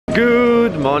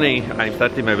Good morning. I'm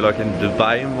starting my vlog in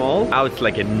Dubai Mall. Now it's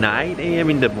like at 9 AM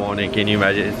in the morning. Can you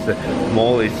imagine? The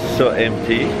mall is so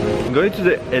empty. I'm going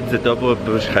to at the top of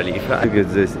Burj Khalifa. Look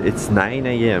at this. It's 9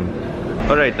 AM.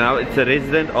 Alright, now it's a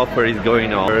resident offer is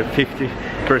going on.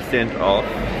 50% off.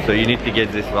 So you need to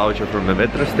get this voucher from a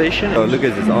metro station. Oh, look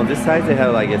at this. On this side they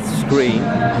have like a screen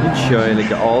showing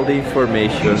like all the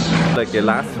information. Like the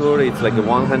last floor, it's like a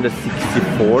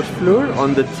 164th floor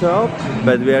on the top,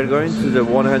 but we are going to the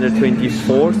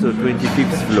 124th or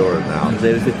 25th floor now.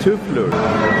 There is a 2 floor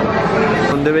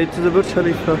on the way to the Burj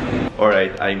Khalifa.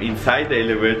 Alright, I'm inside the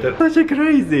elevator. Such a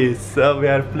crazy. So we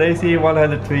are placing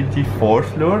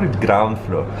 124th floor, ground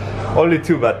floor. Only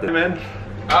 2 buttons. Man.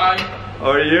 Hi.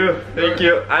 How are you? Thank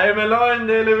you. I am alone in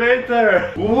the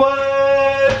elevator.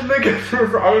 What? Look at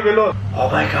this. I'm alone. Oh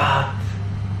my god.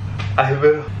 I'm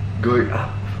going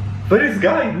up. Where is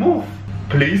guy? Move.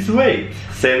 Please wait.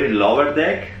 7 lower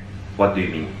deck? What do you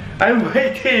mean? I'm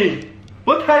waiting.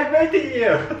 What? I'm waiting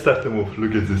here. Start to move.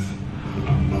 Look at this.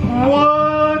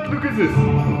 What? Look at this.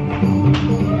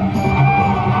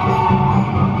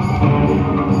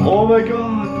 Oh my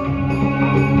god.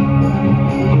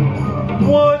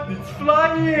 What?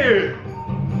 Flying!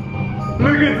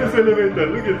 Look at this elevator,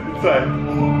 look at inside.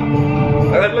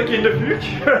 And like in the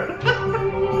future.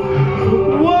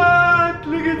 What?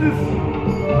 Look at this.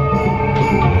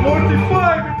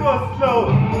 45 it was slow.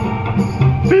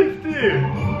 50.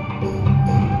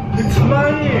 It's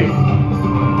flying.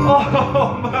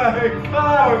 Oh my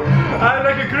god. I'm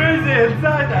like a crazy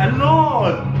inside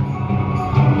alone.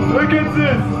 Look at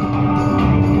this.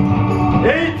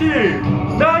 80.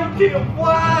 90,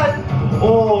 what?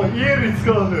 Oh, here it's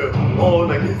gone. Oh,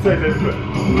 like inside everywhere.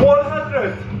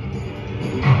 100.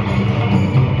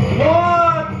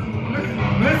 What? Look,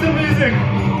 listen music.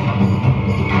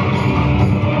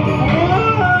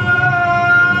 What?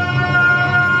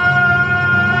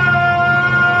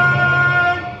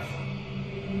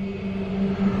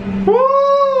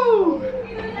 Woo!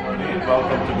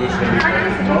 Welcome to Burj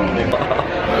Khalifa.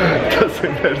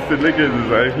 Doesn't matter. Look at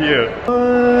this. I'm here.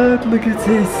 What? Look at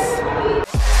this.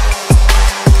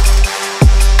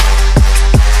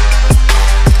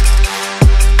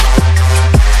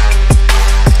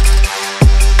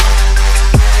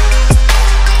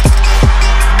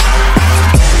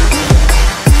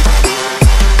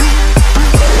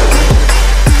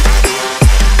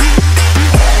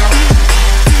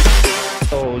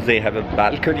 They have a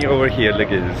balcony over here.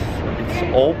 Look at this. It's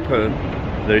open.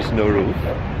 There is no roof.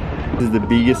 This is the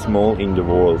biggest mall in the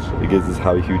world. Look at this.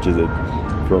 How huge is it?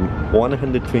 From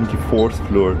 124th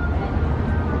floor,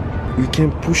 you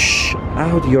can push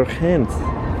out your hands.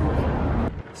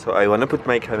 So I want to put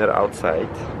my camera outside.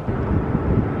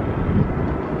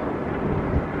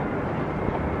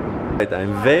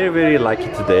 I'm very lucky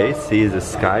today. See the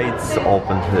sky, it's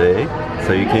open today.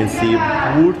 So you can see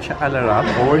Burj Khalifa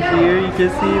over here. You can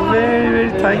see very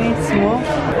tiny, small.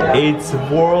 It's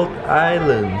World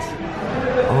Island.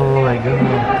 Oh my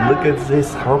god, look at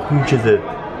this. How huge is it?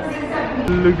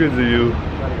 Look at the view.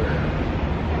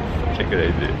 Check it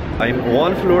out. I'm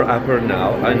 1 floor upper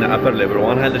now, on the upper level,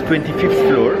 125th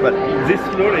floor, but this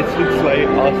floor it looks like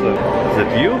awesome. The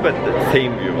view, but the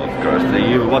same view of course.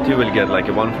 What you will get, like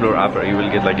a 1 floor upper, you will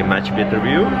get like a much better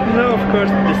view. No, of course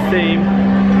the same.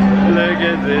 Look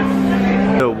at this.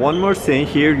 So one more thing,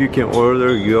 here you can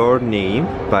order your name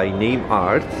by name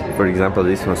art. For example,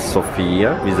 this one's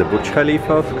Sophia with the Burj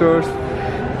Khalifa of course.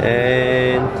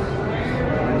 And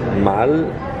Mal,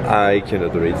 I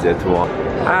cannot read that one.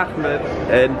 Ahmed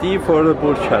and D for the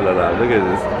Burj Khalifa. Look at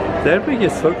this. The airplane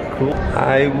is so cool.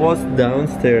 I was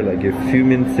downstairs like a few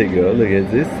minutes ago. Look at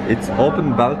this. It's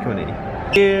open balcony.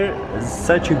 Here is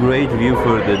such a great view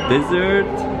for the desert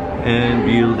and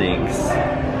buildings.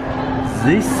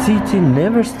 This city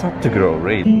never stopped to grow,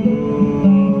 right?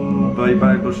 Bye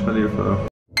bye Burj Khalifa.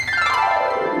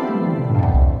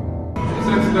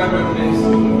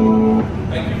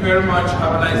 Thank you very much.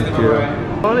 Have a nice day. Bye-bye.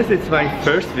 Honestly, it's my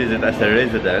first visit as a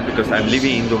resident because I'm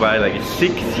living in Dubai like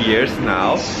 6 years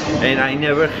now and I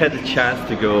never had a chance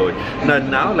to go.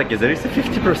 Now like there is a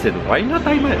 50%. Why not?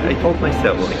 I told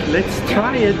myself like let's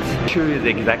try it. Show you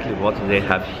exactly what they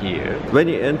have here. When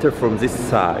you enter from this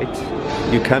side,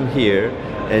 you come here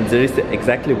and there is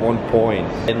exactly 1 point.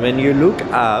 And when you look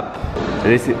up,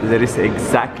 there is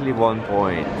exactly 1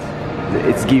 point.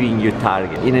 It's giving you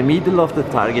target. In the middle of the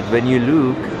target, when you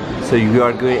look, so you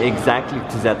are going exactly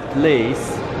to that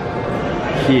place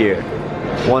here,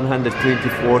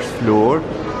 124th floor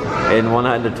and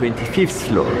 125th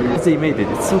floor. They made it.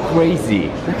 It's so crazy.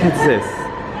 Look at this.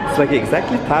 It's like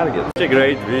exactly target. Such a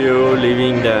great view,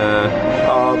 leaving the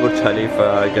about Burj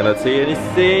Khalifa. I cannot see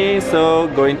anything, so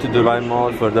going to Dubai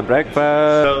Mall for the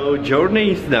breakfast. So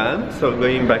journey is done, so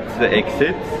going back to the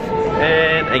exit.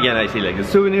 And again I see like the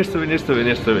souvenirs.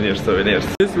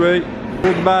 This way.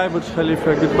 Goodbye Burj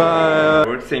Khalifa,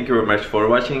 goodbye. Thank you very much for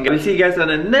watching. I will see you guys on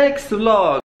the next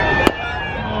vlog.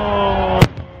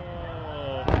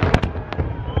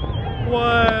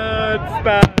 What's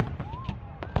that?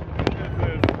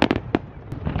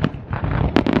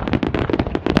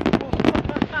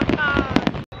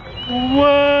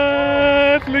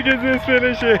 What? Look at this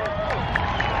finishing.